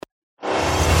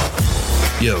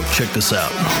Yo, check this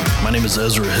out. My name is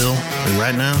Ezra Hill, and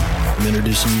right now, I'm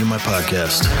introducing you to my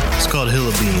podcast. It's called Hill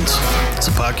of Beans. It's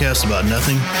a podcast about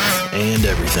nothing and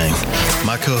everything.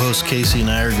 My co-host Casey and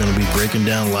I are going to be breaking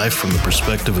down life from the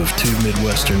perspective of two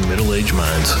Midwestern middle-aged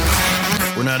minds.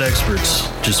 We're not experts,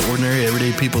 just ordinary,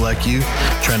 everyday people like you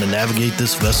trying to navigate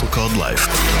this vessel called life.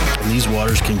 And these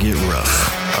waters can get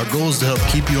rough. Our goal is to help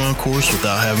keep you on course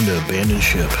without having to abandon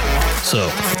ship. So,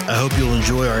 I hope you'll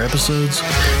enjoy our episodes.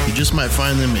 You just might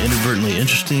find them inadvertently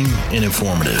interesting and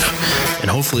informative. And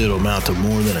hopefully it'll amount to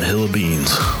more than a hill of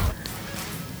beans.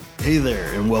 Hey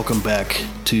there, and welcome back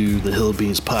to the Hill of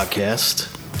Beans podcast.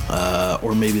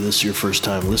 Or maybe this is your first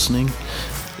time listening.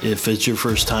 If it's your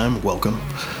first time, welcome.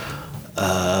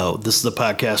 This is the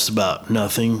podcast about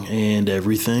nothing and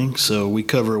everything. So we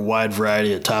cover a wide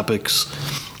variety of topics,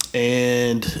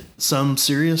 and some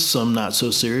serious, some not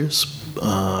so serious.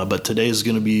 But today is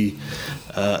going to be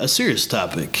a serious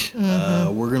topic.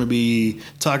 We're going to be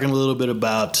talking a little bit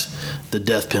about the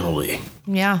death penalty.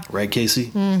 Yeah. Right, Casey?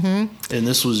 Mm-hmm. And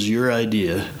this was your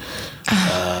idea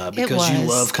because you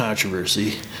love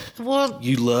controversy. Well,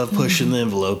 you love pushing the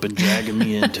envelope and dragging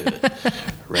me into it,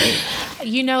 right?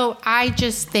 You know, I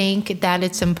just think that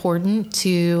it's important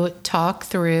to talk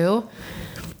through.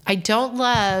 I don't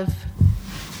love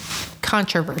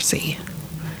controversy.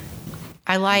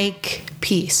 I like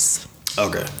peace.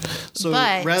 Okay, so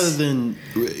rather than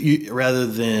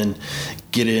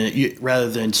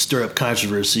stir up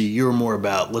controversy, you're more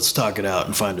about let's talk it out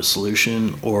and find a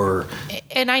solution.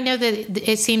 And I know that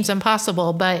it seems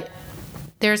impossible, but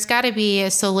there's got to be a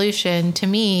solution to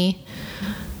me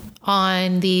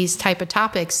on these type of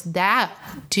topics that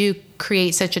do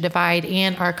create such a divide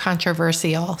and are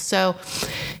controversial. So,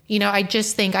 you know, I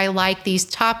just think I like these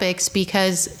topics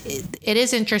because it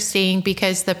is interesting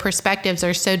because the perspectives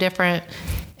are so different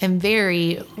and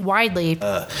vary widely.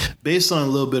 Based on a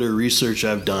little bit of research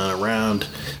I've done, around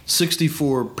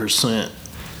 64%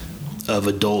 of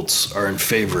adults are in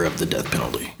favor of the death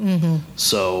penalty. Mm-hmm.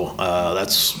 So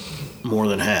that's more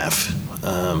than half.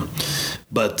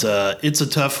 But it's a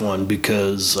tough one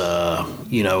because,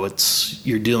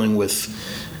 you're dealing with,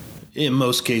 in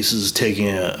most cases, taking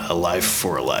a life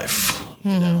for a life.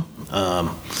 Mm-hmm.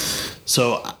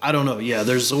 So I don't know. Yeah,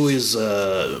 there's always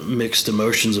mixed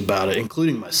emotions about it,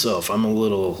 including myself. I'm a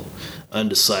little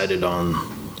undecided on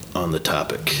the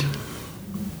topic,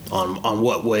 on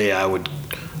what way I would.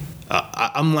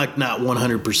 I'm like not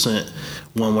 100%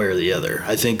 one way or the other.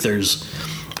 I think there's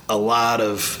a lot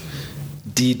of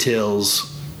details,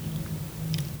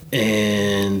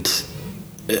 and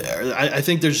I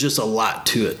think there's just a lot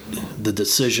to it. The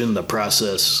decision, the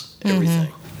process, everything.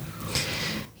 Mm-hmm.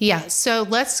 Yeah, so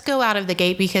let's go out of the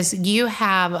gate because you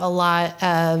have a lot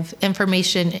of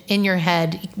information in your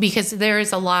head because there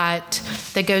is a lot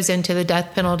that goes into the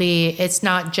death penalty. It's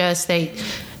not just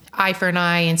eye for an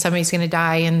eye and somebody's going to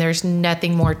die and there's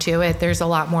nothing more to it. There's a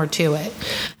lot more to it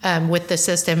with the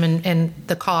system and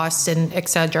the costs and et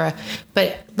cetera.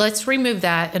 But let's remove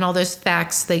that and all those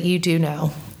facts that you do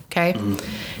know. Okay. Mm-hmm.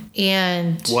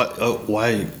 And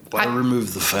why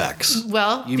remove the facts?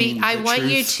 Well, I want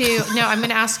you to, no, I'm going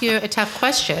to ask you a tough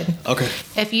question. Okay.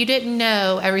 If you didn't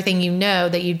know everything you know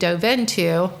that you dove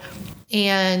into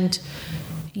and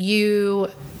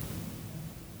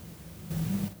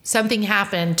something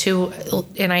happened to,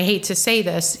 and I hate to say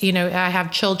this, you know, I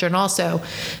have children also,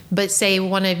 but say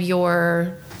one of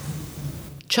your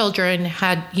children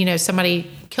had, you know, somebody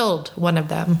killed one of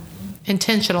them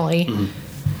intentionally. Mm-hmm.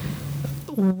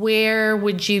 Where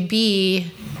would you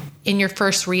be in your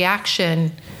first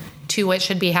reaction to what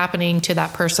should be happening to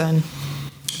that person?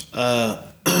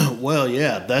 Well,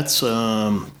 yeah, that's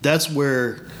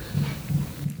where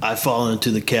I fall into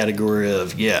the category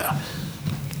of,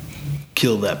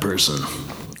 kill that person,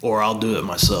 or I'll do it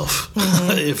myself.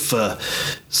 Mm-hmm. If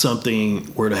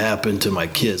something were to happen to my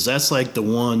kids, that's like the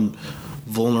one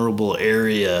vulnerable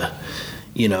area,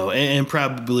 you know, and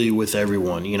probably with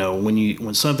everyone, you know,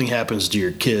 when something happens to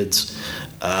your kids,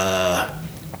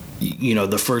 you know,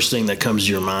 the first thing that comes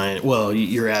to your mind, well,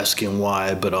 you're asking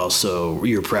why, but also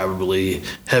you're probably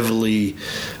heavily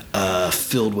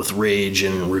filled with rage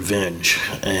and revenge,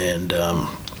 and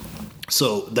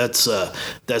so that's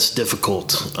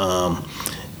difficult.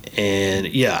 And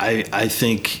yeah, I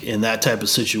think in that type of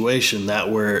situation,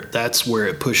 that's where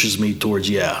it pushes me towards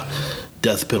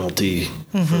death penalty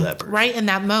mm-hmm. for that person. Right in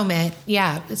that moment,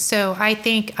 yeah. So I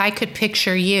think I could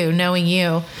picture you, knowing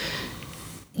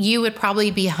you would probably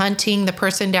be hunting the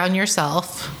person down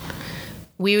yourself.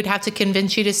 We would have to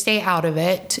convince you to stay out of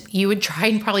it. You would try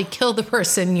and probably kill the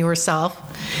person yourself.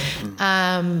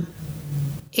 Mm-hmm.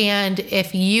 And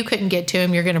if you couldn't get to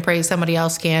him, you're going to pray somebody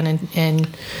else can. And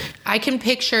I can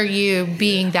picture you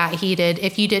being that heated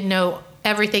if you didn't know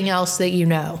everything else that you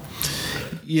know.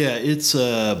 Yeah, it's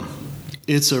a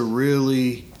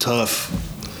really tough,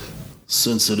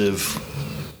 sensitive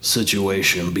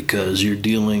situation because you're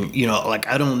dealing, like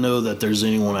I don't know that there's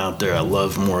anyone out there I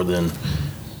love more than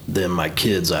my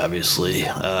kids, obviously.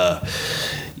 And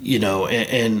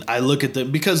I look at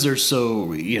them because they're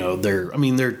so,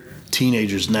 they're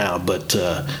teenagers now, but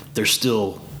they're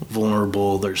still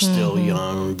vulnerable. They're still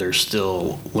young. They're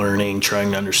still learning,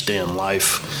 trying to understand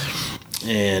life.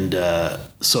 And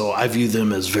so I view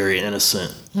them as very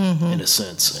innocent in a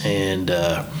sense. And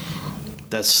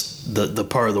that's the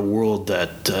part of the world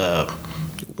that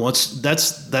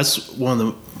that's one of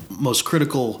the most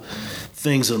critical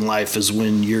things in life is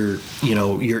when you're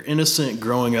innocent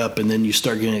growing up and then you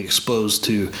start getting exposed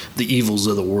to the evils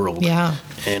of the world. Yeah.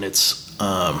 And it's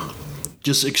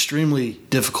just extremely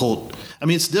difficult. I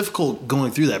mean, it's difficult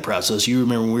going through that process. You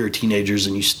remember when we were teenagers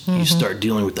and you start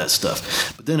dealing with that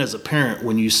stuff. But then as a parent,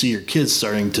 when you see your kids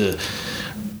starting to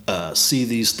see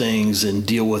these things and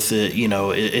deal with it,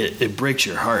 it breaks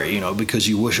your heart, because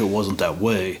you wish it wasn't that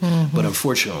way. But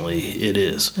unfortunately, it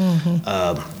is.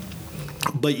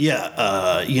 But yeah,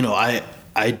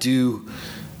 I do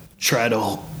try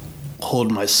to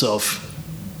hold myself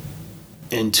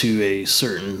into a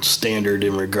certain standard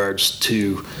in regards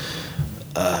to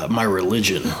my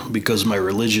religion, because my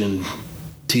religion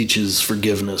teaches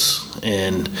forgiveness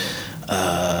and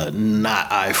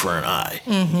not eye for an eye,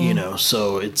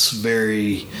 so it's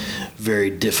very, very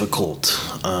difficult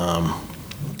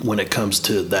when it comes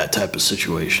to that type of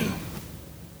situation.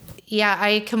 Yeah,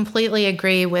 I completely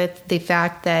agree with the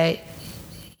fact that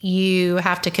you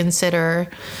have to consider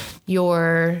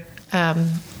your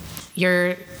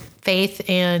faith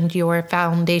and your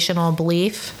foundational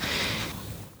belief,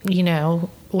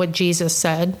 what Jesus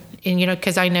said. And,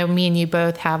 because I know me and you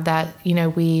both have that,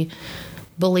 we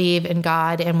believe in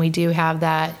God and we do have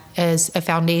that as a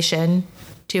foundation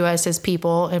to us as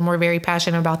people, and we're very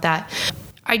passionate about that.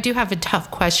 I do have a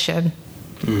tough question.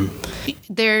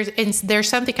 There's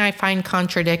something I find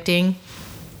contradicting,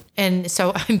 and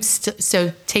so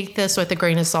so take this with a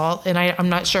grain of salt. And I'm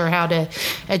not sure how to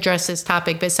address this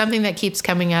topic, but something that keeps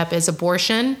coming up is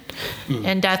abortion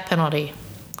and death penalty.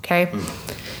 Okay,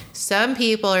 some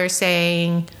people are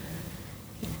saying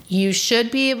you should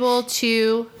be able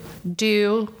to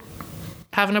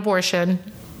have an abortion,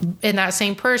 and that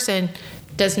same person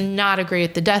does not agree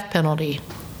with the death penalty.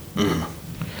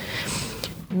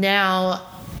 Now,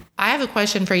 I have a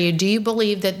question for you. Do you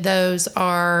believe that those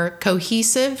are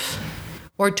cohesive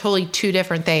or totally two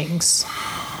different things?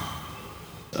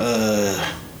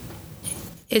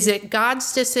 Is it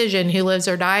God's decision who lives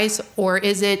or dies, or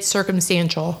is it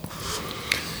circumstantial?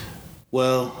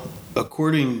 Well,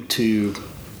 according to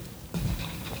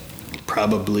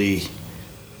probably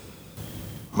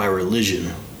my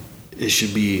religion,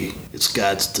 it's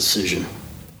God's decision.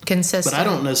 Consistent. But I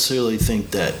don't necessarily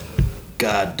think that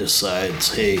God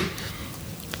decides, hey,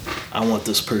 I want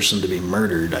this person to be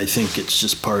murdered. I think it's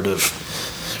just part of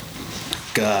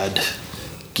God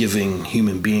giving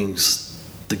human beings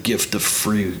the gift of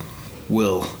free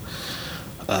will.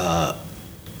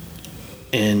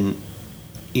 And,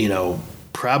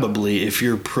 probably if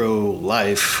you're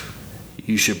pro-life,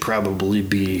 you should probably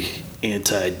be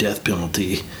anti-death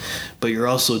penalty. But you're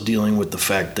also dealing with the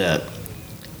fact that,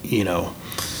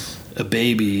 a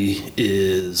baby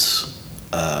is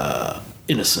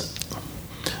innocent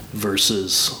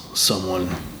versus someone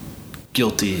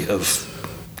guilty of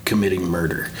committing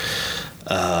murder.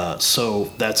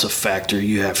 So that's a factor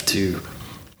you have to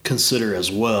consider as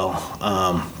well.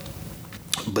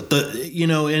 But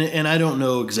and I don't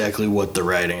know exactly what the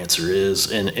right answer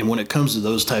is. And when it comes to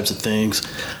those types of things,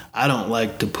 I don't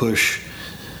like to push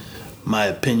my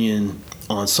opinion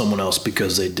on someone else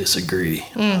because they disagree.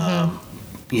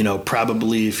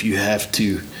 Probably if you have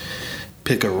to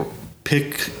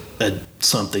pick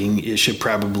something, it should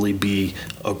probably be,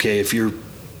 okay, if you're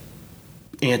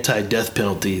anti-death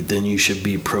penalty, then you should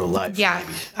be pro-life. Yeah,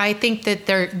 maybe. I think that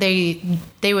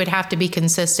they would have to be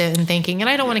consistent in thinking, and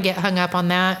I don't want to get hung up on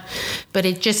that, but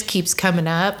it just keeps coming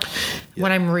up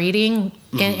when I'm reading,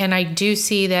 and I do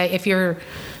see that if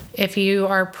you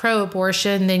are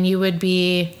pro-abortion, then you would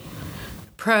be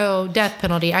pro-death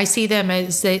penalty. I see them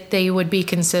as that they would be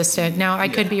consistent. Now, I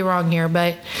could be wrong here,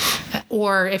 but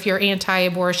or if you're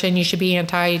anti-abortion, you should be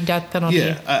anti-death penalty.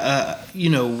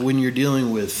 Yeah, when you're dealing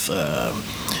with,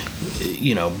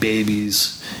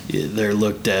 babies, they're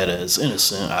looked at as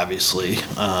innocent, obviously.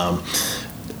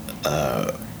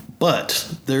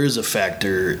 But there is a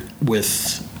factor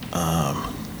with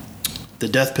the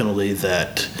death penalty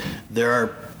that there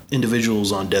are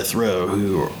individuals on death row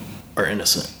who are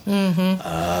innocent.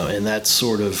 And that's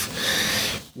sort of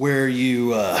where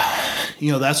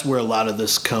that's where a lot of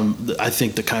this I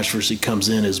think the controversy comes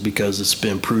in, is because it's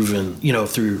been proven,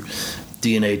 through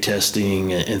DNA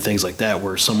testing and things like that,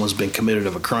 where someone's been committed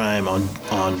of a crime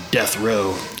on death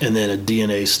row, and then a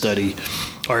DNA study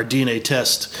or a DNA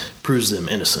test proves them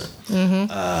innocent.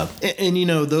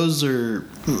 Those are,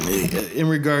 in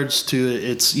regards to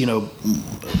it's,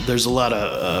 there's a lot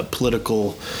of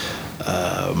political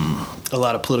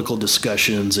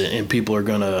discussions, and people are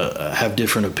going to have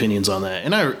different opinions on that.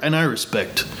 And I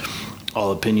respect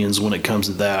all opinions when it comes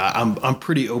to that. I'm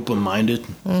pretty open-minded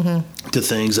to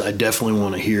things. I definitely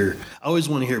want to hear. I always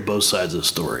want to hear both sides of the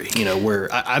story. Where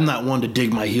I'm not one to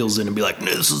dig my heels in and be like,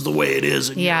 no, this is the way it is,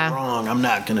 and you're wrong. I'm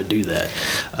not going to do that.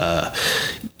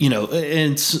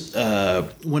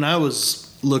 When I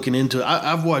was looking into,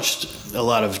 I've watched a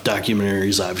lot of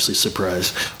documentaries, obviously,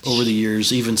 surprise, over the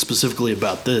years, even specifically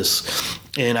about this,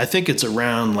 and I think it's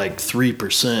around like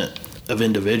 3% of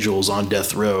individuals on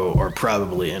death row are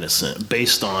probably innocent,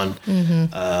 based on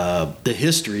the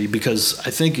history. Because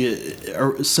I think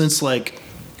since like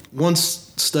one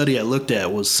study I looked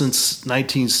at was since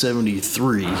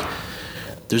 1973,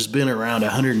 there's been around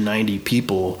 190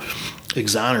 people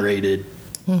exonerated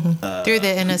through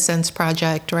the Innocence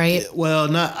Project, right?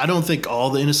 Well, I don't think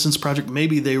all the Innocence Project.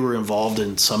 Maybe they were involved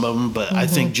in some of them, but I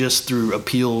think just through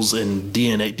appeals and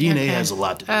DNA. DNA has a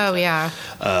lot to do with Oh, that.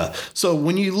 yeah. So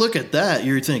when you look at that,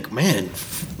 you think, man,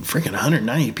 freaking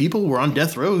 190 people were on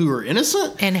death row who were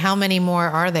innocent? And how many more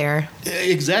are there?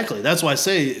 Exactly. That's why I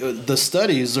say the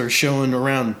studies are showing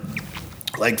around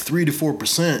like 3 to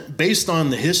 4%, based on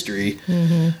the history,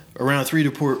 around 3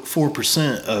 to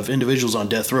 4% of individuals on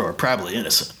death row are probably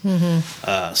innocent.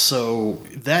 So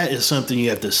that is something you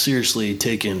have to seriously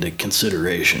take into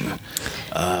consideration.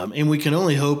 And we can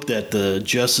only hope that the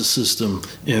justice system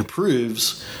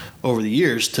improves over the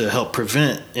years to help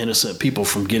prevent innocent people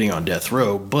from getting on death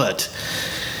row. But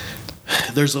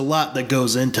there's a lot that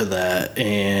goes into that,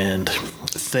 and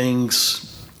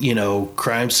things,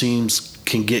 crime scenes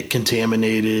can get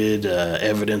contaminated,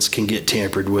 evidence can get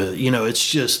tampered with.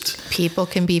 It's just, people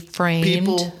can be framed.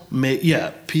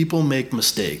 People make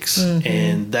mistakes,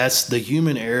 and that's the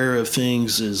human error of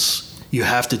things. Is you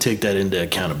have to take that into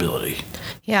accountability.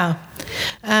 Yeah.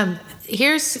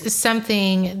 Here's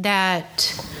something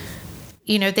that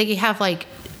they have, like,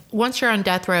 once you're on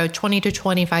death row, 20 to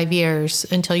 25 years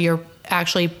until you're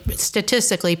actually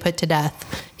statistically put to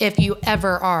death, if you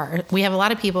ever are. We have a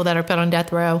lot of people that are put on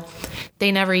death row.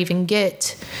 They never even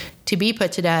get to be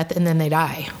put to death, and then they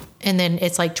die. And then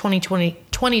it's like 20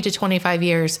 to 25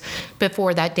 years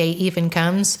before that day even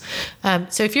comes.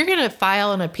 So if you're going to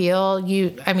file an appeal,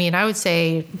 I would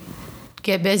say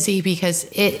get busy, because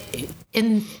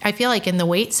I feel like in the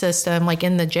wait system, like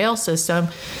in the jail system,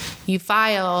 you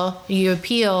file, you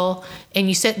appeal, and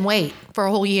you sit and wait for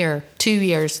a whole year, 2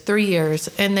 years, 3 years.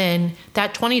 And then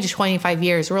that 20 to 25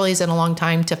 years really isn't a long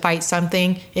time to fight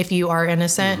something if you are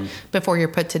innocent before you're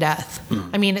put to death.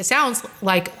 I mean, it sounds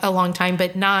like a long time,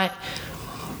 but not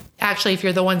actually if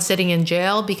you're the one sitting in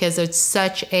jail, because it's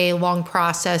such a long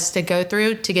process to go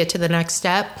through to get to the next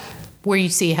step where you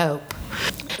see hope.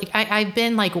 I've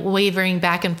been like wavering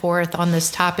back and forth on this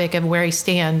topic of where I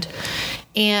stand.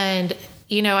 And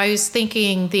I was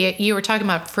thinking you were talking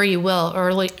about free will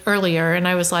earlier, and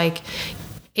I was like,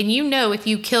 and if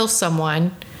you kill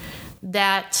someone,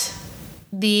 that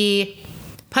the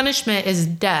punishment is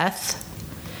death,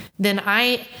 then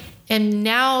I am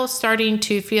now starting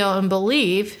to feel and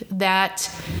believe that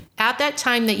at that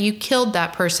time that you killed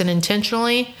that person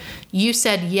intentionally, you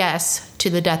said yes to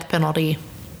the death penalty.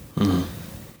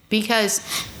 Because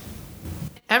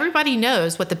everybody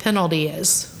knows what the penalty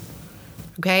is.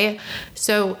 Okay,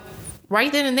 so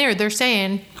right then and there, they're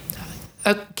saying,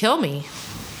 "Kill me,"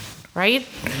 right?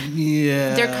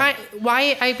 Yeah. They're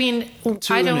why? I mean,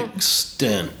 to I don't. an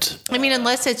extent. I mean,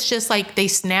 unless it's just like they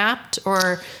snapped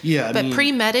but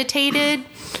premeditated.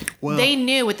 Well, they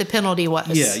knew what the penalty was.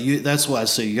 Yeah, that's why I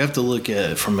say you have to look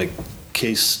at it from a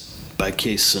case by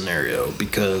case scenario,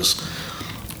 because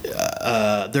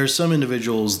there's some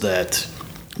individuals that,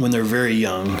 when they're very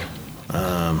young,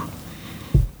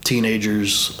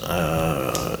 teenagers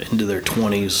into their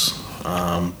 20s,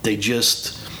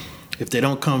 if they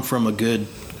don't come from a good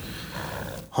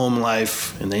home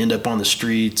life and they end up on the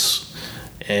streets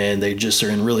and they just are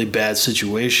in really bad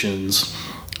situations,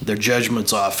 their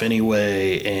judgment's off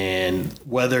anyway, and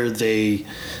whether they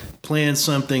planned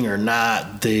something or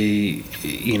not.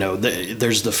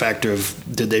 There's the factor of,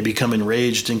 did they become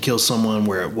enraged and kill someone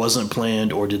where it wasn't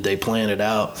planned, or did they plan it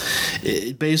out?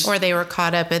 Or they were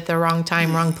caught up at the wrong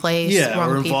time, wrong place,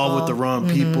 wrong or involved with the wrong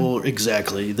people.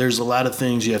 Exactly. There's a lot of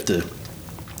things you have to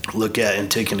look at and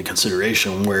take into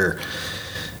consideration, where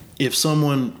if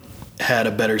someone had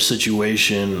a better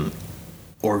situation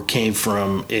or came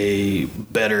from a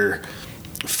better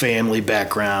family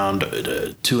background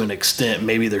to an extent,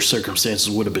 maybe their circumstances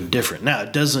would have been different. Now,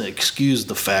 it doesn't excuse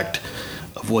the fact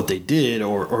of what they did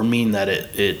or mean that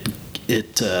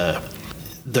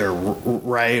they're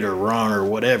right or wrong or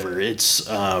whatever. It's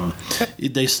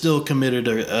they still committed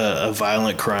a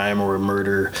violent crime or a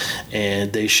murder,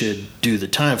 and they should do the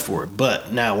time for it.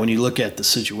 But now, when you look at the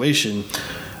situation,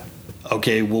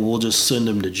 okay, well, we'll just send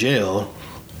them to jail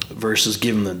versus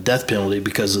giving the death penalty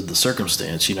because of the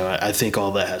circumstance. I think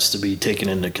all that has to be taken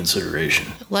into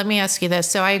consideration. Let me ask you this.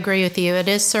 So I agree with you. It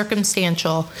is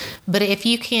circumstantial, but if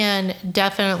you can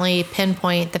definitely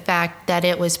pinpoint the fact that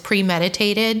it was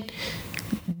premeditated,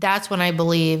 that's when I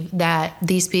believe that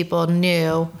these people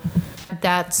knew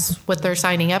that's what they're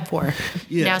signing up for.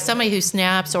 Yeah. Now, somebody who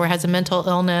snaps or has a mental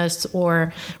illness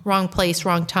or wrong place,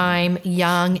 wrong time,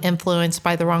 young, influenced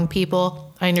by the wrong people,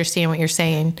 I understand what you're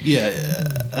saying. Yeah.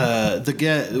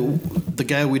 The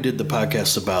guy we did the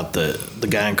podcast about, the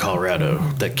guy in Colorado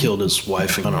that killed his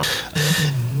wife,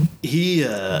 he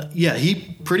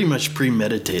pretty much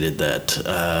premeditated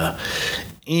that.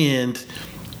 And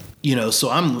so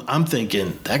I'm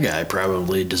thinking that guy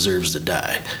probably deserves to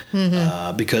die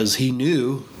because he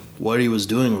knew what he was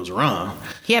doing was wrong.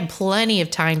 He had plenty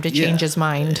of time to change his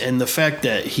mind. And the fact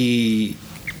that he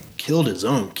killed his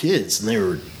own kids, and they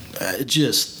were, it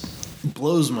just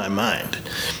blows my mind.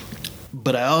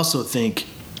 But I also think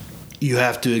you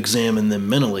have to examine them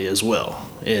mentally as well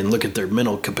and look at their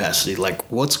mental capacity.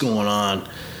 Like, what's going on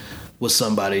with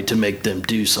somebody to make them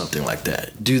do something like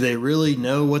that? Do they really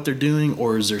know what they're doing,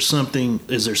 or is there some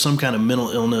kind of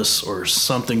mental illness or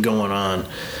something going on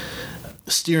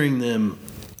steering them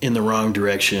in the wrong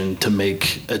direction to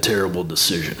make a terrible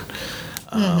decision?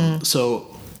 So,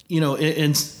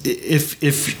 and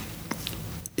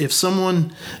if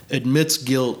someone admits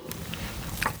guilt,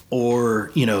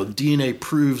 or DNA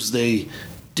proves they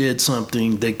did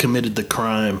something, they committed the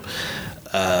crime,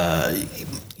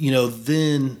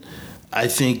 then I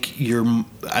think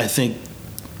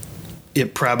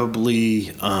it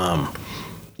probably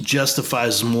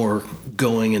justifies more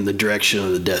going in the direction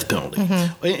of the death penalty.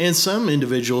 And some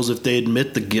individuals, if they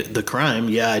admit the crime,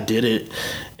 I did it,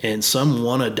 and some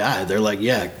want to die, they're like,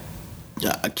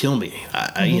 kill me,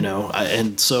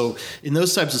 and so in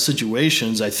those types of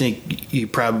situations, I think you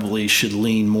probably should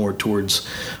lean more towards,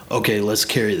 okay, let's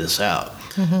carry this out.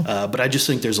 But I just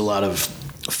think there's a lot of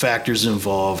factors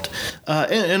involved,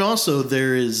 and also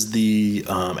there is the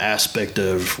aspect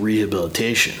of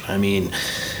rehabilitation. I mean,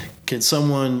 can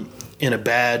someone in a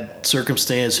bad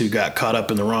circumstance who got caught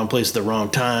up in the wrong place at the wrong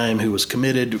time, who was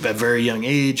committed at a very young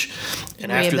age,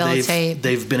 and after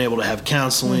they've been able to have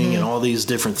counseling and all these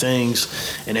different things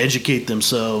and educate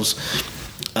themselves,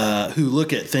 who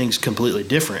look at things completely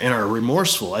different and are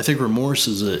remorseful. I think remorse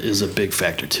is a big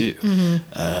factor too.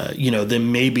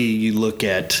 Then maybe you look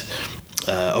at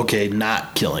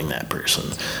not killing that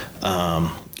person.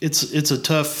 It's a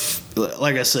tough,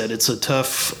 like I said, it's a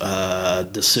tough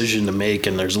decision to make,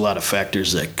 and there's a lot of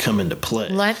factors that come into play.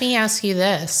 Let me ask you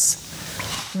this.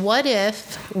 What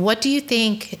do you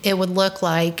think it would look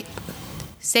like,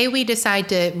 say we decide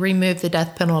to remove the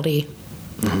death penalty?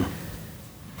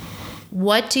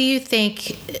 What do you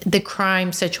think the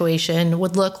crime situation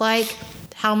would look like?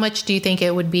 How much do you think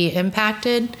it would be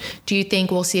impacted? Do you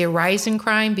think we'll see a rise in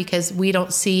crime because we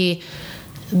don't see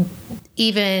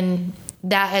even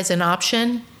that as an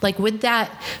option? Like, would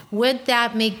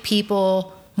that make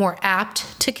people more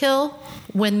apt to kill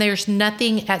when there's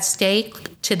nothing at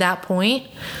stake to that point?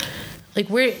 Like,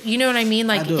 you know what I mean?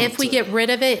 Like, if we get rid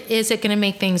of it, is it going to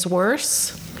make things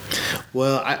worse?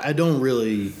 Well, I don't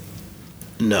really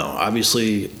know.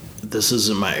 Obviously, this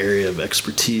isn't my area of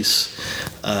expertise.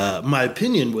 My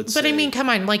opinion would say... But I mean, come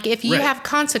on. Like, if you have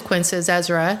consequences,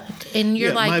 Ezra, and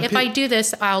you're if I do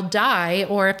this, I'll die,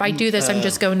 or if I do this, I'm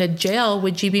just going to jail,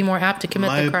 would you be more apt to commit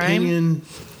the crime? My opinion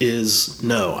is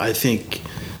no. I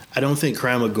don't think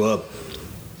crime would go up.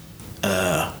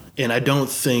 And I don't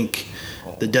think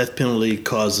the death penalty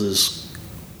causes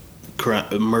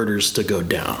murders to go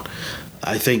down.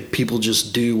 I think people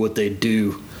just do what they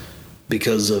do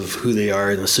because of who they are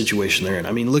and the situation they're in.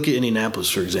 I mean, look at Indianapolis,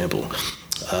 for example.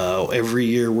 Every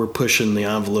year we're pushing the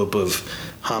envelope of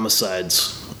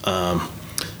homicides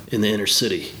in the inner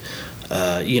city.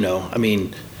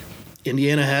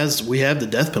 Indiana we have the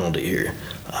death penalty here.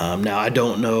 Now, I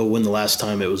don't know when the last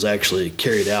time it was actually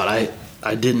carried out.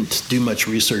 I didn't do much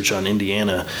research on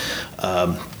Indiana,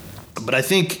 but I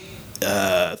think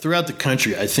throughout the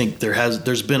country, I think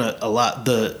there's been a lot.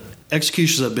 The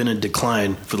executions have been in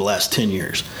decline for the last 10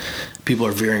 years. People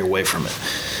are veering away from it.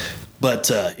 But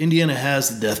Indiana has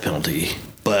the death penalty,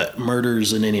 but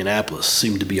murders in Indianapolis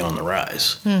seem to be on the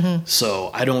rise. Mm-hmm.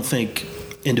 So I don't think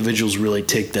individuals really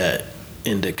take that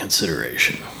into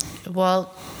consideration.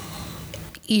 Well,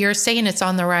 you're saying it's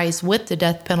on the rise with the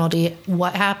death penalty.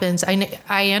 What happens?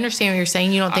 I understand what you're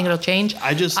saying. You don't think it'll change?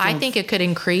 I think it could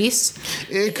increase.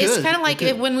 It could. It's kind of like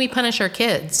when we punish our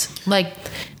kids. Like,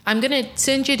 I'm going to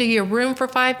send you to your room for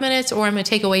 5 minutes, or I'm going to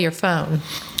take away your phone.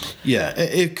 Yeah,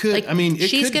 it could. Like,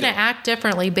 she's going to act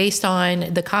differently based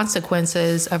on the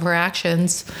consequences of her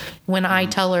actions. When I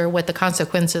tell her what the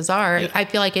consequences are, yeah. I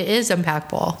feel like it is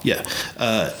impactful.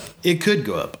 Yeah, it could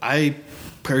go up. I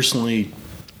personally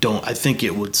don't. I think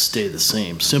it would stay the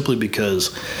same, simply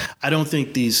because I don't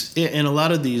think and a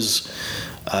lot of these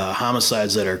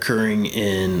homicides that are occurring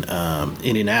in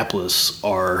Indianapolis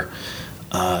are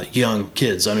young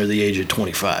kids under the age of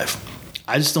 25.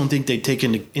 I just don't think they take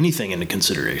anything into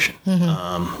consideration.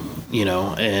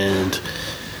 Mm-hmm. And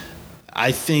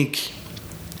I think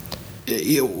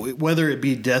whether it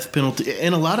be death penalty,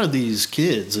 and a lot of these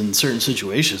kids in certain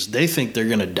situations, they think they're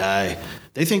going to die.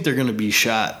 They think they're going to be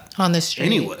shot on the street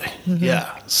anyway. Mm-hmm.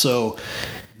 Yeah. So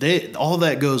all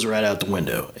that goes right out the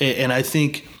window. And I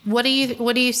think, what do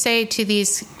you say to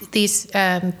these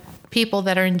people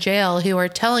that are in jail who are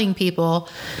telling people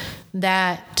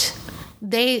that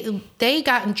they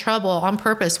got in trouble on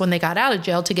purpose when they got out of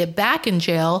jail to get back in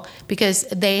jail because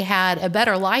they had a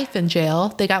better life in jail,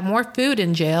 they got more food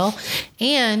in jail,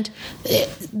 and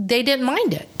they didn't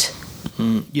mind it?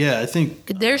 Yeah, I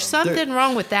think there's something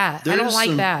wrong with that. I don't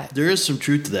like that. There is some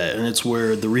truth to that, and it's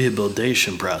where the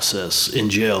rehabilitation process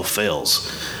in jail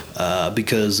fails.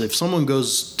 Because if someone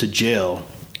goes to jail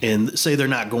and say they're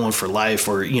not going for life,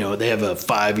 or they have a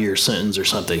 5-year sentence or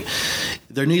something,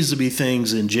 there needs to be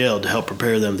things in jail to help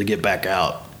prepare them to get back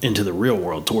out into the real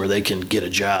world to where they can get a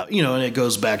job. And it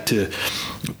goes back to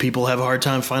people have a hard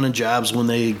time finding jobs when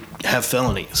they have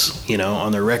felonies,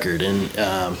 on their record. And,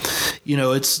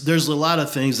 there's a lot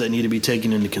of things that need to be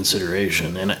taken into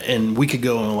consideration. And we could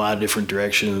go in a lot of different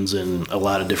directions and a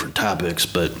lot of different topics,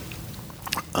 but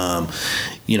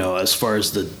as far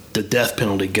as the death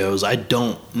penalty goes, I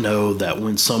don't know that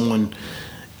when someone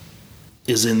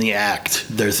is in the act,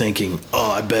 they're thinking,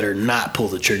 oh, I better not pull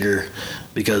the trigger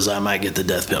because I might get the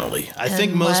death penalty.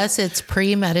 Unless it's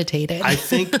premeditated. I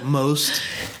think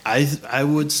I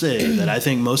would say that I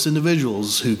think most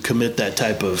individuals who commit that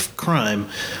type of crime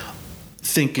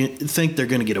think they're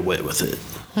going to get away with it.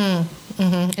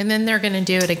 Mm-hmm. And then they're going to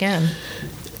do it again.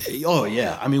 Oh,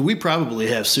 yeah. I mean, we probably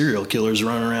have serial killers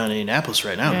running around Indianapolis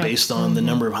right now based on the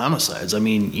number of homicides. I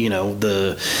mean,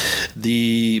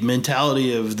 the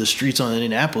mentality of the streets on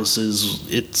Indianapolis is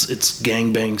it's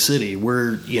gangbang city.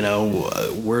 We're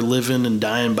living and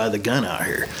dying by the gun out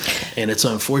here. And it's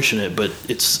unfortunate, but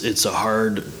it's a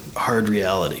hard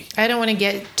reality. I don't want to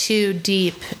get too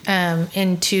deep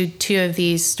into two of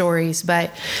these stories,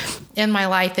 but in my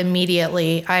life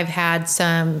immediately, I've had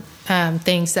some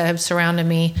things that have surrounded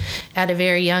me at a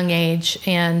very young age,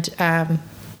 and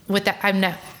with that, I'm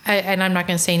not going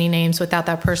to say any names without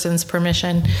that person's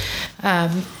permission.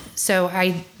 So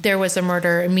there was a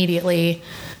murder immediately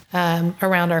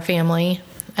around our family,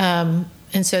 and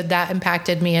so that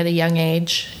impacted me at a young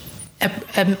age.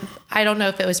 I don't know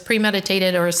if it was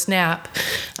premeditated or a snap,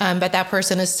 but that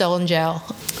person is still in jail.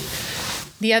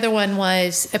 The other one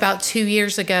was about 3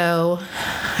 years ago,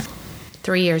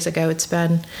 it's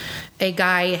been. A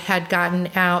guy had gotten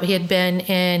out. He had been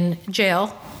in jail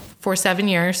for 7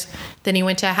 years. Then he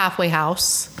went to a halfway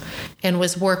house and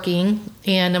was working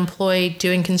and employed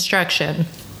doing construction.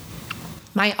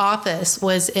 My office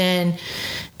was in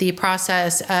the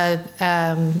process of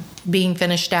being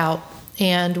finished out.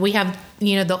 And we have,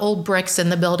 the old bricks in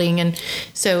the building. And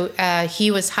so he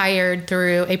was hired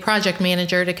through a project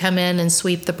manager to come in and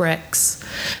sweep the bricks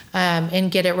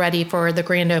and get it ready for the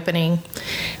grand opening.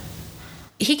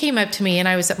 He came up to me, and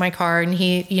I was at my car, and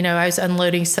I was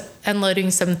unloading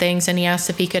some things, and he asked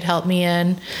if he could help me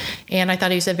in. And I thought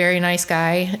he was a very nice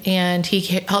guy, and he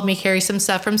helped me carry some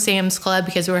stuff from Sam's Club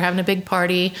because we were having a big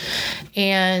party.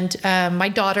 And my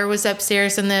daughter was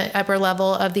upstairs in the upper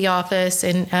level of the office,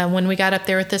 and when we got up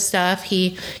there with the stuff,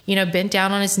 he, bent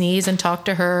down on his knees and talked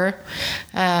to her.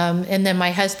 And then my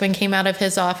husband came out of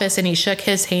his office, and he shook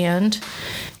his hand.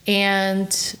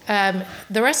 And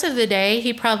the rest of the day,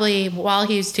 he probably, while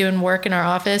he was doing work in our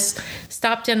office,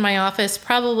 stopped in my office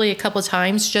probably a couple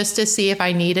times just to see if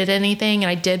I needed anything. And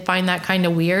I did find that kind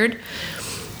of weird.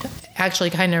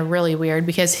 Actually, kind of really weird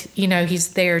because, you know, he's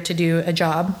there to do a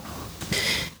job.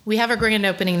 We have a grand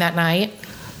opening that night.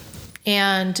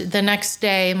 And the next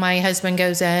day, my husband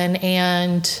goes in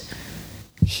and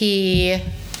he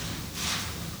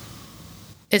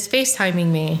is FaceTiming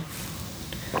me.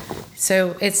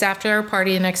 So it's after our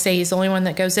party the next day. He's the only one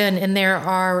that goes in. And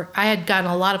I had gotten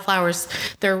a lot of flowers.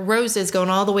 There are roses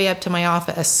going all the way up to my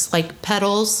office, like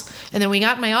petals. And then we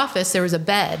got in my office, there was a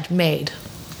bed made.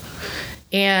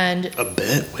 And a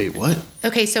bed? Wait, what?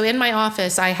 Okay, so in my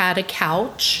office, I had a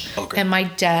couch and my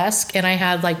desk, and I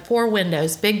had like 4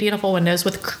 windows, big, beautiful windows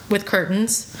with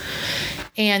curtains.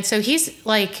 And so he's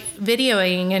like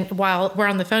videoing, and while we're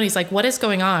on the phone, he's like, "What is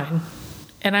going on?"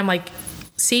 And I'm like,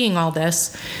 seeing all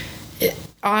this.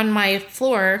 On my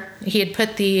floor, he had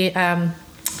put the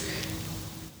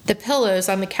pillows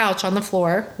on the couch on the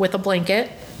floor with a blanket.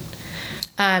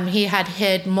 He had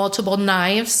hid multiple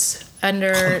knives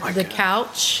under the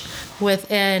couch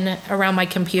around my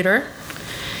computer.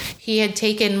 He had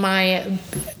taken my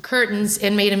curtains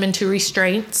and made them into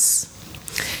restraints.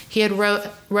 He had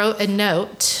wrote a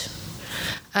note,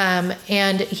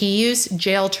 and he used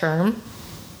jail term.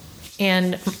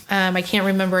 And I can't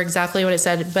remember exactly what it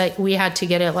said, but we had to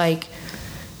get it like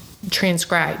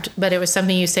transcribed. But it was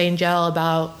something you say in jail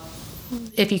about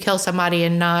if you kill somebody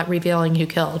and not revealing who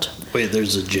killed. Wait,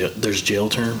 there's jail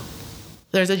term?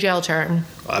 There's a jail term.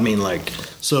 I mean, like,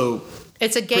 so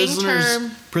it's a gang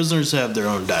term. Prisoners have their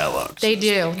own dialogue. They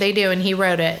do, and he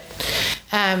wrote it.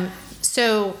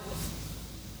 So,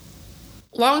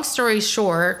 long story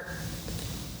short,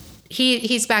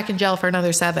 he's back in jail for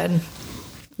another 7.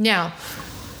 Now,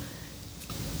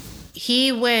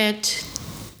 he was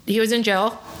in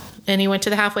jail, and he went to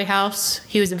the halfway house.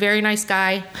 He was a very nice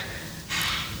guy.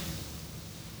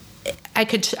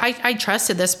 I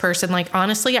trusted this person. Like,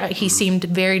 honestly, he seemed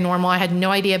very normal. I had no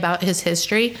idea about his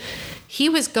history. He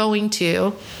was going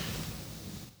to,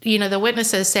 the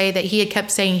witnesses say that he had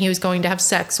kept saying he was going to have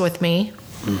sex with me.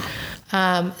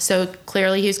 So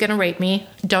clearly he was going to rape me.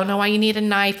 Don't know why you need a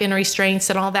knife and restraints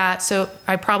and all that. So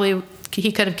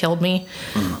he could have killed me.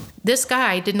 This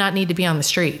guy did not need to be on the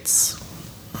streets.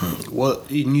 What?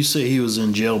 And you say he was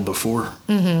in jail before?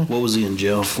 Mm-hmm. What was he in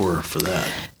jail for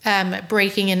that?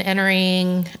 Breaking and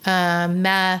entering,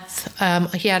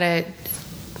 meth. He had a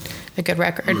good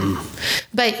record.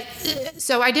 But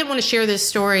so I didn't want to share this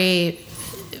story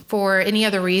for any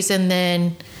other reason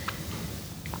than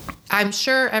I'm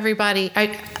sure everybody,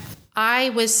 I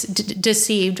was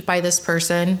deceived by this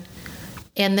person,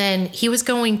 and then he was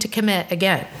going to commit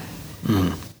again.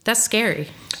 That's scary.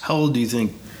 How old do you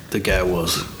think the guy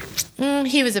was?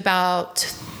 He was about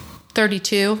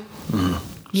 32.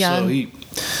 Young. So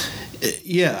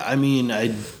I mean, I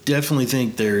definitely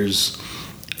think there's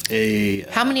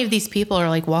how many of these people are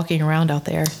like walking around out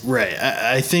there? Right.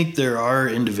 I think there are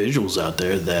individuals out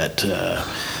there that,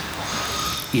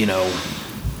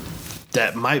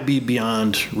 that might be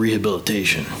beyond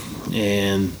rehabilitation.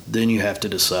 And then you have to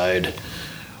decide,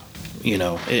 in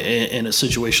a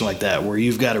situation like that where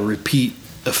you've got a repeat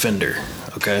offender,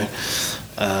 okay?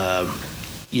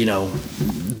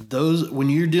 When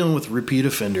you're dealing with repeat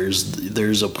offenders,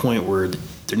 there's a point where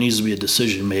there needs to be a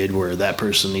decision made where that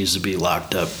person needs to be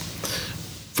locked up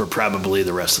for probably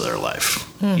the rest of their life.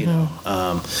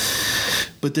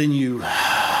 But then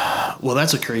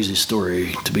that's a crazy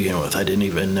story to begin with. I didn't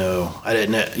even know.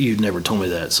 You'd never told me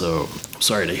that, so I'm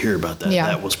sorry to hear about that. Yeah.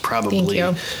 That was probably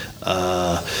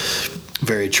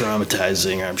very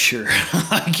traumatizing, I'm sure.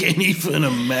 I can't even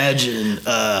imagine.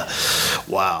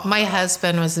 Wow. My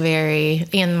husband was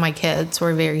and my kids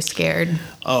were very scared.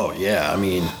 Oh yeah, I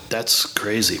mean that's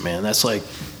crazy, man. That's like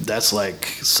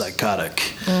psychotic.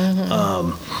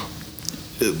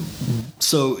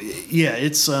 So yeah,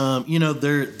 it's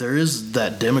there is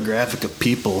that demographic of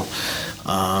people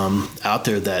out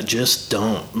there that just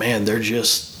don't. Man, they're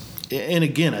just. And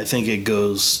again, I think it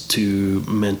goes to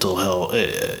mental health.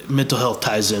 Mental health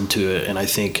ties into it, and I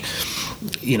think,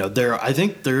 there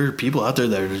are people out there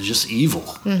that are just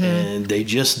evil, and they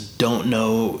just don't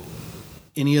know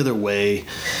any other way.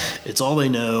 It's all they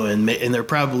know, and they're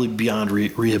probably beyond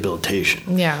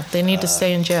rehabilitation. Yeah, they need to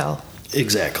stay in jail.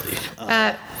 Exactly.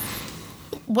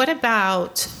 What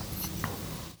about?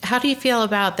 How do you feel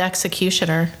about the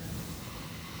executioner?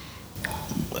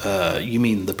 You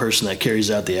mean the person that carries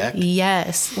out the act?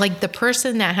 Yes. Like the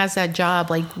person that has that job,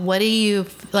 like what do you,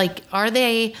 like, are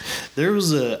they?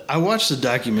 I watched a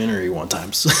documentary one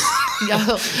time. So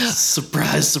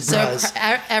surprise. So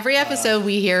every episode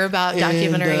we hear about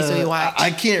documentaries we watch. I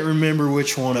can't remember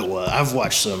which one it was. I've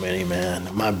watched so many,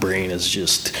 man. My brain is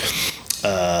just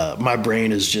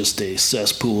a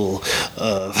cesspool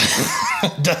of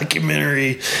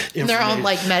documentary information. They're all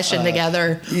like meshing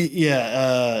together.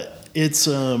 Yeah. It's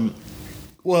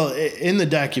well, in the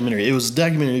documentary, it was a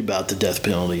documentary about the death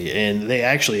penalty, and they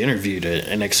actually interviewed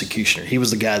an executioner. He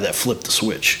was the guy that flipped the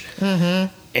switch.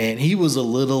 Mm-hmm. And he was a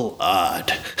little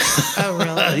odd. Oh,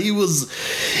 really? He was,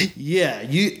 yeah.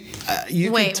 You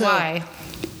Wait, can tell, why?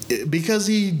 Because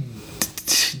he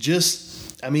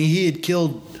had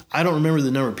killed, I don't remember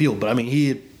the number of people, but I mean, he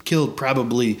had killed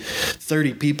probably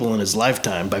 30 people in his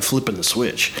lifetime by flipping the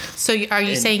switch. So are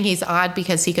you saying he's odd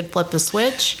because he could flip the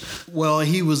switch? Well,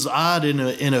 he was odd in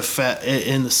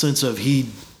the sense of he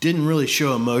didn't really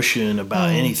show emotion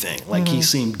about anything. Like he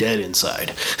seemed dead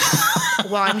inside.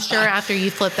 Well, I'm sure after you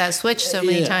flip that switch so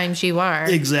many times you are.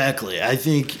 Exactly. I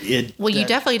think it... Well, you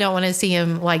definitely don't want to see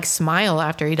him like smile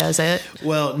after he does it.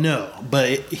 Well, no,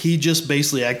 but he just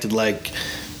basically acted like,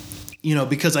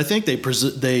 because I think they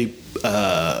presented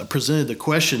the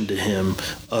question to him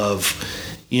of,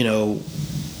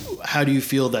 how do you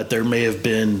feel that there may have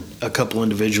been a couple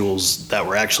individuals that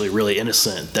were actually really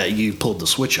innocent that you pulled the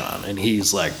switch on? And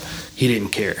he's like, he didn't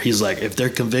care. He's like, if they're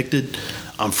convicted,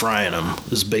 I'm frying them,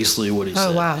 is basically what he said.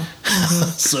 Oh, wow. Mm-hmm.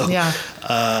 So, yeah.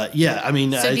 I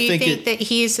mean, so I do you think that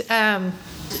he's,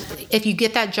 if you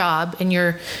get that job and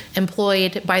you're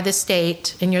employed by the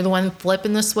state and you're the one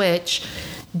flipping the switch,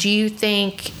 do you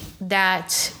think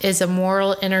that is a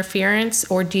moral interference,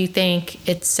 or do you think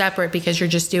it's separate because you're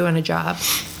just doing a job?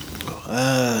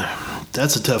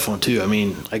 That's a tough one too. I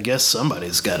mean, I guess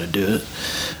somebody's got to do it.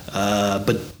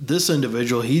 But this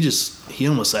individual, he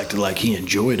almost acted like he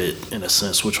enjoyed it in a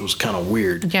sense, which was kind of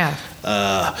weird. Yeah.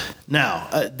 Now,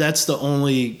 that's the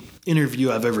only interview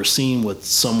I've ever seen with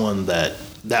someone that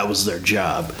was their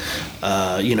job.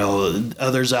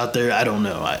 Others out there, I don't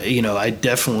know. I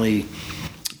definitely...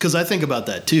 Because I think about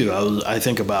that too. I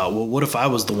think about, well, what if I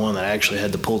was the one that actually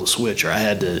had to pull the switch, or I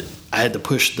had to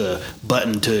push the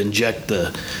button to inject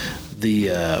the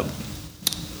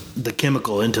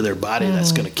chemical into their body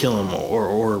that's going to kill them,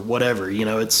 or whatever.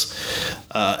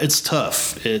 It's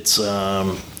tough. It's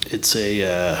a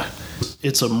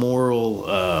moral.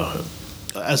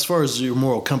 As far as your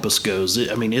moral compass goes,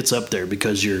 it's up there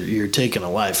because you're taking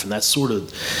a life, and that's sort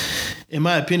of, in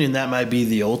my opinion, that might be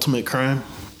the ultimate crime.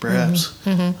 Perhaps.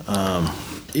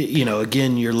 Mm-hmm.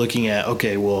 Again, you're looking at,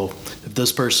 okay, well, if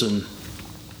this person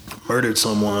murdered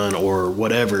someone or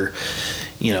whatever,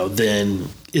 then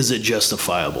is it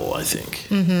justifiable, I think.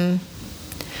 Mm-hmm.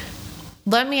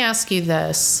 Let me ask you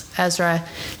this, Ezra.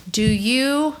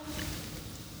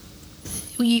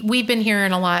 We've been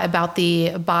hearing a lot about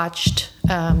the botched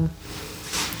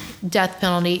death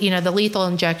penalty, the lethal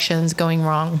injections going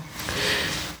wrong,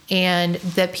 and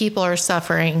that people are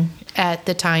suffering at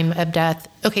the time of death.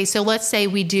 Okay, so let's say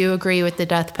we do agree with the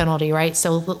death penalty, right?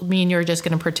 So me and you're just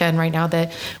going to pretend right now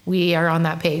that we are on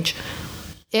that page.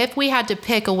 If we had to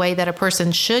pick a way that a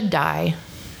person should die,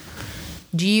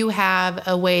 do you have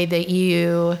a way that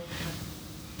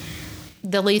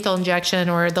the lethal injection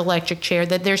or the electric chair,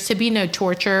 that there's to be no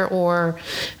torture or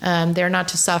they're not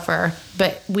to suffer?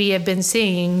 But we have been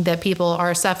seeing that people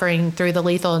are suffering through the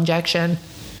lethal injection,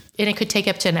 and it could take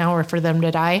up to an hour for them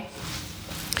to die.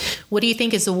 What do you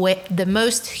think is the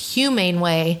most humane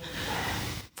way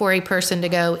for a person to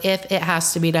go if it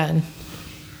has to be done?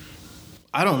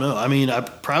 I don't know.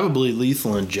 Probably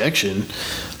lethal injection.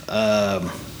 And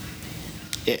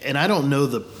I don't know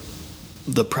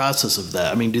the process of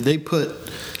that. Do they put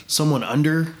someone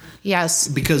under? Yes.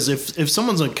 Because if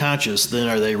someone's unconscious, then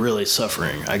are they really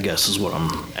suffering, I guess is what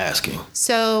I'm asking.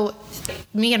 So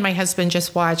me and my husband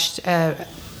just watched a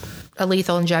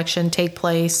lethal injection take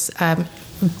place,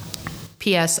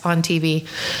 PS on TV,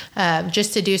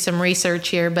 just to do some research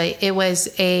here. But it was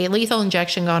a lethal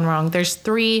injection gone wrong. There's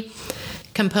 3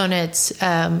 components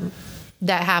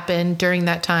that happened during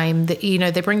that time.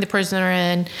 They bring the prisoner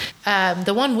in.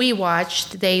 The one we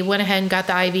watched, they went ahead and got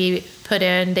the IV put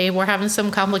in. They were having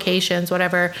some complications,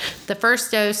 whatever. The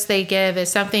first dose they give is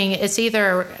something, it's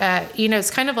either, it's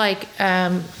kind of like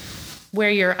where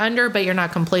you're under, but you're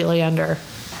not completely under.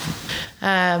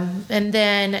 And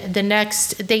then the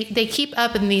next, they keep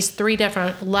up in these 3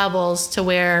 different levels to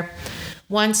where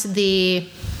once the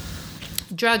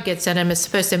drug gets in him, it's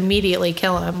supposed to immediately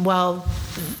kill him. Well,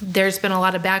 there's been a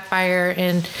lot of backfire,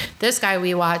 and this guy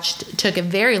we watched took a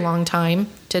very long time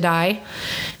to die.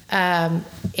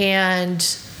 And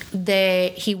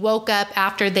he woke up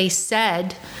after they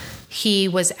said he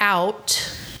was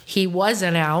out. He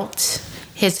wasn't out.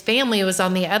 His family was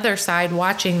on the other side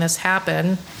watching this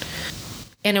happen.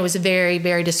 And it was very,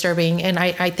 very disturbing. And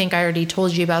I think I already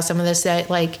told you about some of this, that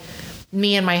like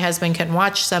me and my husband couldn't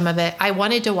watch some of it. I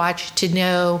wanted to watch to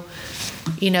know,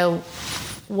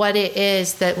 what it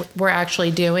is that we're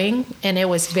actually doing. And it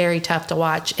was very tough to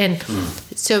watch. And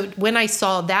so when I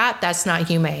saw that, that's not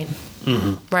humane.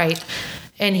 Mm-hmm. Right.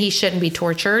 And he shouldn't be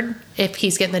tortured. If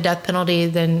he's getting the death penalty,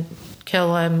 then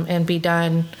kill him and be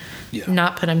done. Yeah.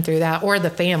 Not put him through that, or the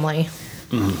family.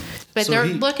 Mm-hmm. But so they're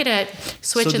looking at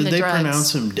switching the drugs. So did they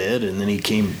pronounce him dead, and then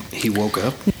he woke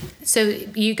up? So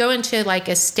you go into like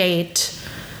a state,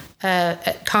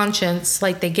 conscience,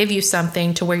 like they give you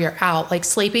something to where you're out, like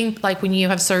sleeping, like when you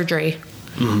have surgery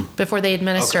before they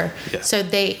administer. Okay. Yeah. So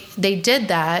they did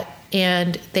that,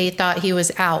 and they thought he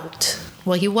was out.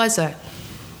 Well, he wasn't.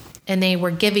 And they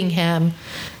were giving him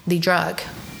the drug.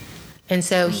 And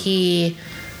so he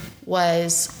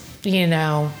was, he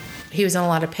was in a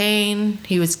lot of pain.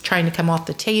 He was trying to come off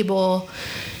the table.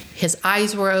 His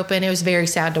eyes were open. It was very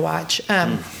sad to watch.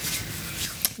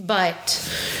 But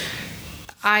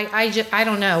I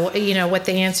don't know, what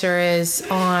the answer is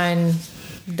on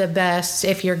the best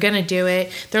if you're going to do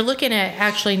it. They're looking at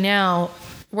actually now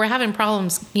we're having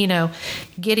problems,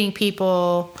 getting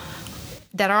people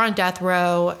that are on death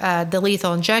row, the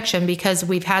lethal injection, because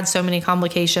we've had so many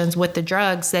complications with the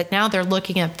drugs that now they're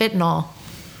looking at fentanyl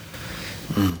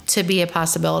to be a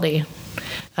possibility.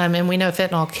 And we know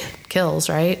fentanyl kills,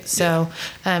 right? So,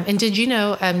 and did you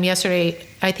know yesterday,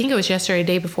 I think it was yesterday,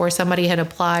 day before, somebody had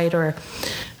applied or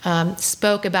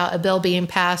spoke about a bill being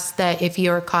passed that if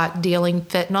you're caught dealing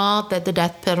fentanyl, that the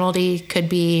death penalty could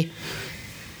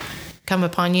come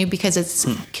upon you because it's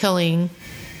killing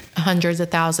hundreds of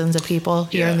thousands of people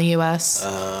here in the U.S.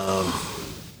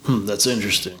 That's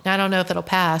interesting. I don't know if it'll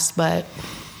pass, but...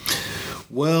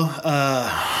 Well,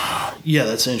 yeah,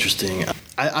 that's interesting.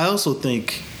 I also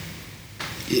think,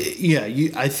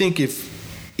 I think if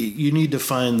you need to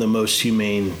find the most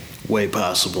humane way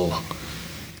possible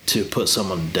to put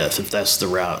someone to death, if that's the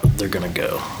route they're going to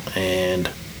go. And,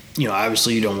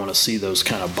 obviously you don't want to see those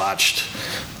kind of botched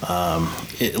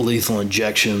lethal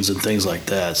injections and things like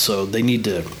that. So they need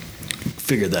to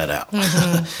figure that out.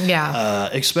 Mm-hmm. Yeah.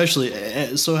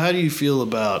 Especially, so how do you feel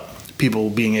about people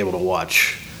being able to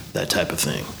watch that type of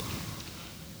thing?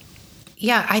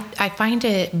 Yeah, I find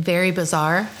it very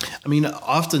bizarre. I mean,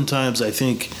 oftentimes I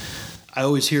think I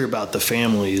always hear about the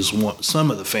families,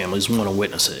 some of the families want to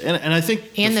witness it. And I think...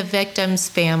 And the victim's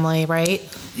family, right?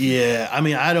 Yeah, I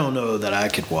mean, I don't know that I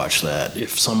could watch that.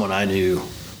 If someone I knew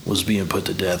was being put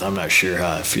to death, I'm not sure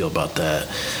how I feel about that.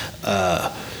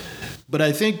 But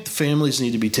I think the families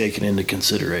need to be taken into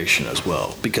consideration as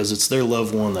well, because it's their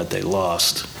loved one that they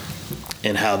lost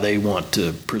and how they want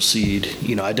to proceed.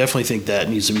 I definitely think that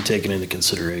needs to be taken into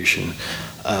consideration.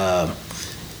 And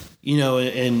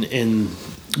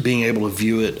being able to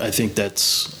view it, I think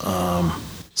that's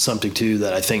something too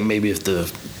that I think maybe if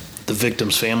the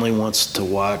victim's family wants to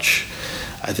watch,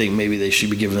 I think maybe they should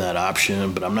be given that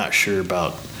option, but I'm not sure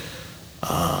about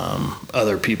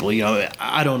other people.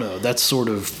 I don't know. That's sort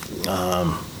of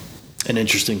an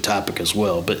interesting topic as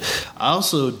well. But I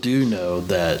also do know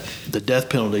that the death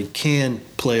penalty can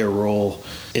play a role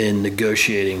in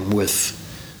negotiating with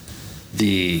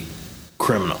the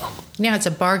criminal. Yeah, it's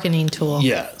a bargaining tool.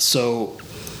 Yeah. So,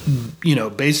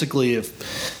 basically if,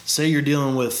 say you're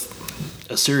dealing with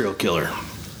a serial killer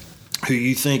who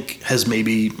you think has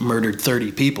maybe murdered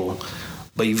 30 people,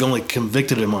 but you've only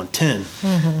convicted him on 10,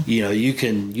 you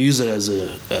can use it as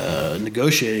a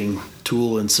negotiating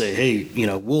tool and say, hey,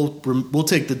 we'll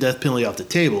take the death penalty off the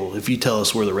table if you tell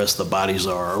us where the rest of the bodies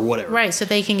are or whatever. Right, so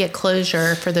they can get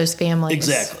closure for those families.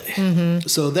 Exactly. Mm-hmm.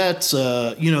 So that's,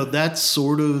 that's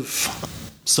sort of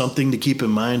something to keep in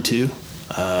mind too.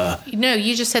 No,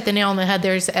 you just hit the nail on the head.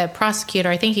 There's a prosecutor,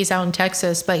 I think he's out in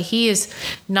Texas, but he is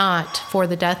not for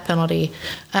the death penalty.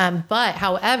 But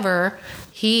however,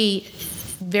 he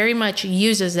very much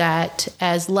uses that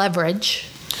as leverage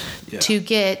to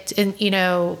get, and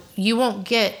you won't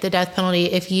get the death penalty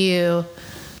if you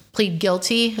plead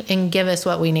guilty and give us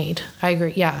what we need. I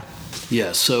agree. Yeah.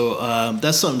 Yeah. So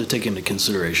that's something to take into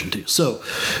consideration too. So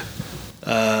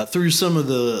through some of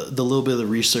the little bit of the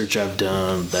research I've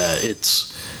done, that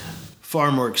it's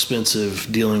far more expensive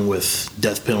dealing with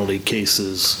death penalty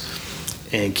cases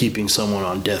and keeping someone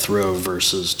on death row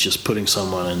versus just putting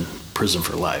someone in prison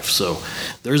for life. So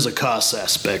there's a cost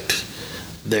aspect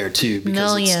there too, because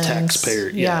Millions. it's taxpayer.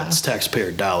 Yeah, it's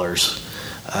taxpayer dollars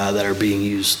that are being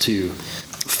used to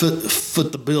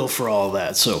foot the bill for all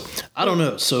that. So I don't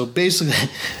know. So basically,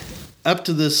 up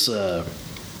to this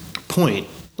point.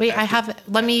 Wait,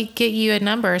 let me get you a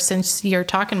number since you're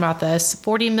talking about this.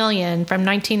 40 million from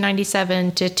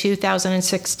 1997 to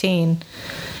 2016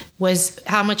 was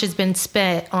how much has been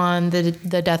spent on the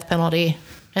death penalty.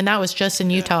 And that was just in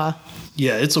Utah.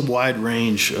 Yeah, it's a wide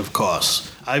range of costs.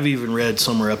 I've even read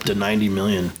somewhere up to $90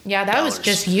 million. Yeah, that was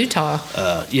just Utah.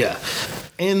 Yeah.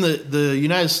 And the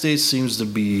United States seems to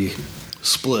be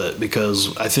split,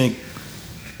 because I think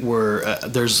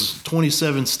there's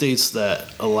 27 states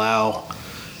that allow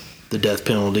the death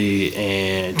penalty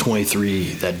and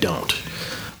 23 that don't.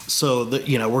 So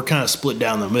we're kind of split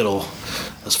down the middle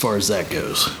as far as that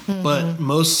goes. Mm-hmm. But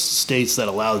most states that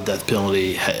allow the death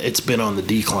penalty, it's been on the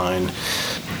decline.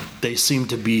 They seem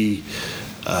to be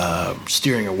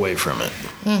steering away from it.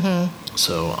 Mm-hmm.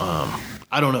 So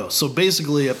I don't know. So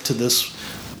basically, up to this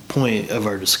point of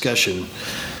our discussion,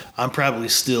 I'm probably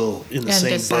still in the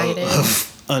same boat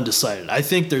of undecided. I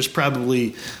think there's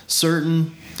probably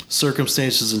certain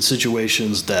circumstances and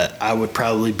situations that I would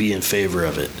probably be in favor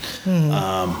of it.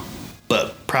 Mm-hmm.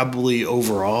 But probably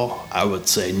overall, I would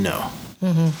say no.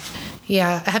 Mm-hmm.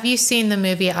 Yeah. Have you seen the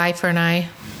movie Eye for an Eye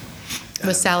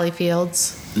with Sally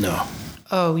Fields? No.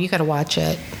 Oh, you got to watch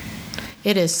it.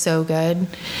 It is so good.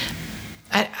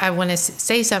 I want to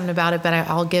say something about it, but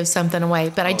I'll give something away.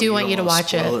 But I do want you to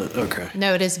watch it. Okay.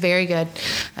 No, it is very good.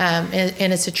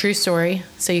 And it's a true story,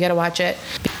 so you got to watch it.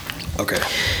 Okay.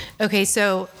 Okay,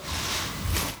 so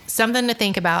something to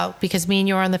think about, because me and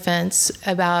you are on the fence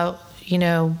about,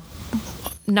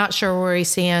 not sure where we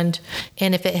stand.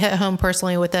 And if it hit home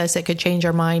personally with us, it could change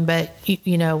our mind. But,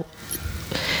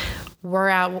 we're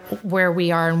out where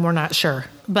we are and we're not sure.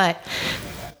 But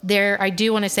I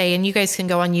do want to say, and you guys can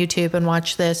go on YouTube and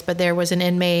watch this, but there was an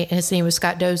inmate, his name was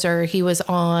Scott Dozer. He was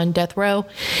on death row,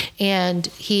 and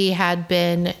he had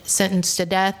been sentenced to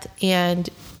death, and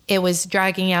it was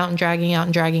dragging out and dragging out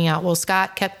and dragging out. Well,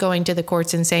 Scott kept going to the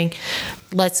courts and saying,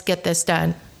 let's get this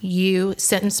done. You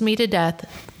sentenced me to death.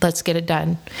 Let's get it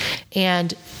done.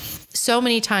 And so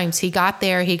many times he got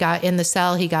there, he got in the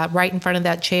cell, he got right in front of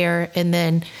that chair, and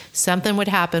then something would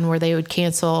happen where they would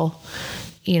cancel,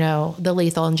 the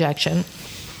lethal injection.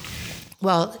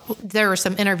 Well, there were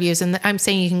some interviews, and I'm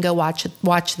saying you can go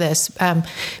watch this,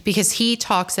 because he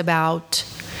talks about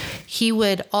he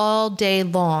would all day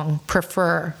long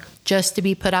prefer just to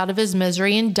be put out of his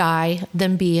misery and die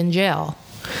than be in jail.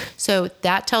 So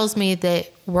that tells me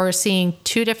that we're seeing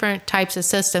two different types of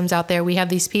systems out there. We have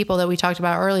these people that we talked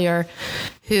about earlier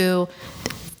who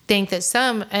think that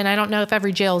and I don't know if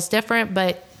every jail is different,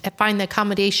 but find the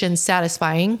accommodation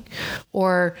satisfying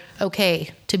or okay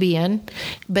to be in.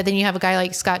 But then you have a guy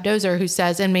like Scott Dozer who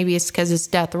says, and maybe it's because it's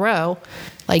death row,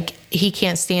 like he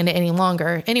can't stand it any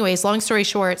longer. Anyways, long story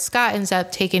short, Scott ends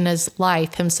up taking his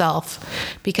life himself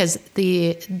because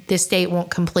the state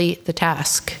won't complete the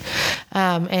task.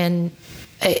 And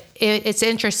it's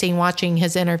interesting watching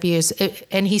his interviews,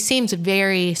 and he seems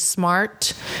very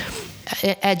smart,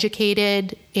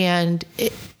 educated, and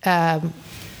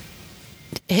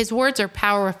his words are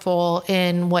powerful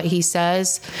in what he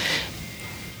says.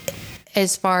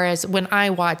 As far as when I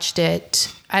watched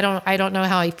it, I don't know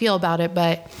how I feel about it,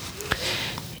 but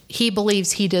he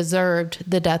believes he deserved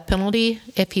the death penalty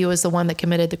if he was the one that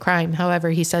committed the crime. However,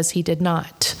 he says he did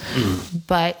not.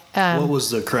 But what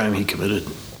was the crime he committed?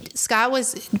 Scott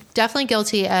was definitely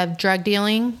guilty of drug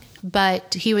dealing,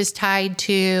 but he was tied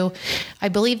to, I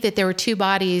believe that there were two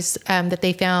bodies that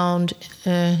they found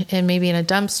and maybe in a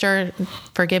dumpster.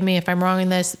 Forgive me if I'm wrong in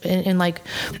this. And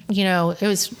it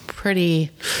was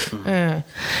pretty,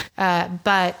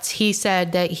 but he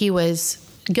said that he was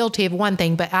guilty of one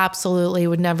thing, but absolutely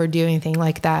would never do anything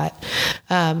like that.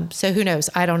 So who knows?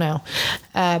 I don't know.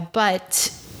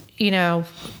 But,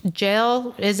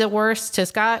 jail, is it worse to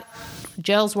Scott?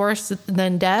 Jail's worse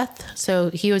than death, so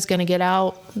he was going to get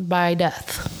out by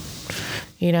death.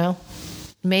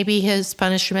 Maybe his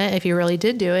punishment, if he really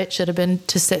did do it, should have been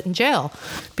to sit in jail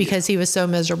because he was so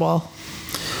miserable.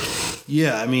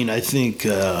 Yeah, I think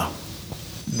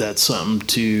that's something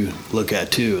to look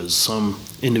at too, is some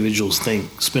individuals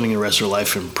think spending the rest of their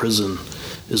life in prison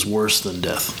is worse than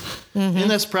death. Mm-hmm.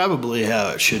 And that's probably how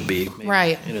it should be. Maybe,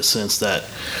 right. In a sense that,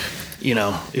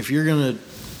 if you're going to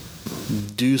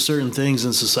do certain things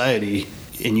in society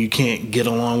and you can't get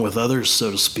along with others,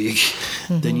 so to speak,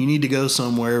 mm-hmm. then you need to go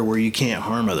somewhere where you can't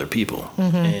harm other people.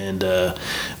 Mm-hmm. And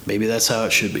maybe that's how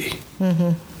it should be. Mm-hmm.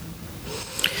 All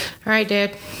right,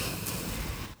 dude.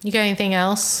 You got anything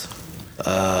else?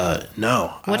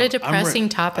 No. What a depressing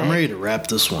topic. I'm ready to wrap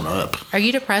this one up. Are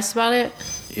you depressed about it?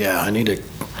 Yeah, I need to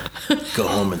go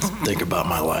home and think about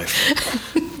my life.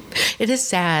 It is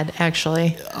sad,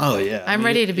 actually. Oh, yeah. I'm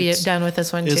ready to be done with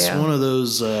this one, too. It's one of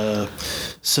those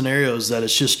scenarios that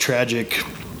it's just tragic,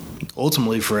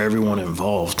 ultimately, for everyone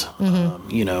involved.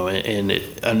 You know, and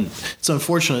it's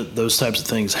unfortunate those types of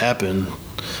things happen,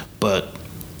 but,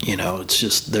 you know, it's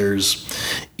just there's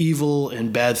evil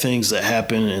and bad things that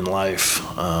happen in life,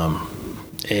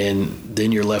 and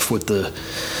then you're left with the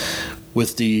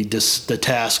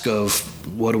task of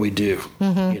what do we do,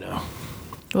 you know.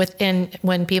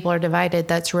 When people are divided,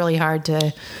 that's really hard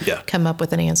to come up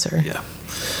with an answer. Yeah.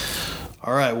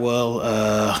 All right. Well,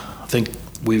 I think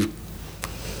we've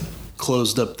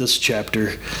closed up this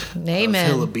chapter. Amen.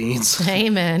 Of Hill of Beans.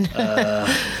 Amen.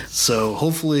 So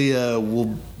hopefully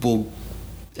we'll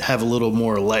have a little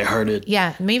more lighthearted.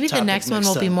 Yeah. Maybe the next one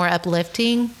will be more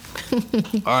uplifting.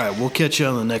 All right. We'll catch you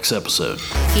on the next episode.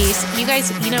 Peace. You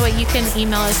guys, you know what? You can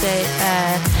email us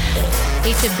at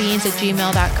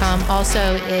hofbeans@gmail.com.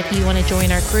 Also, if you want to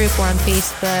join our group, we're on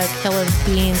Facebook, Hill of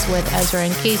Beans with Ezra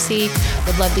and Casey.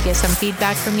 Would love to get some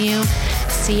feedback from you.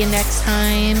 See you next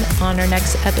time on our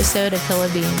next episode of Hill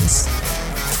of Beans.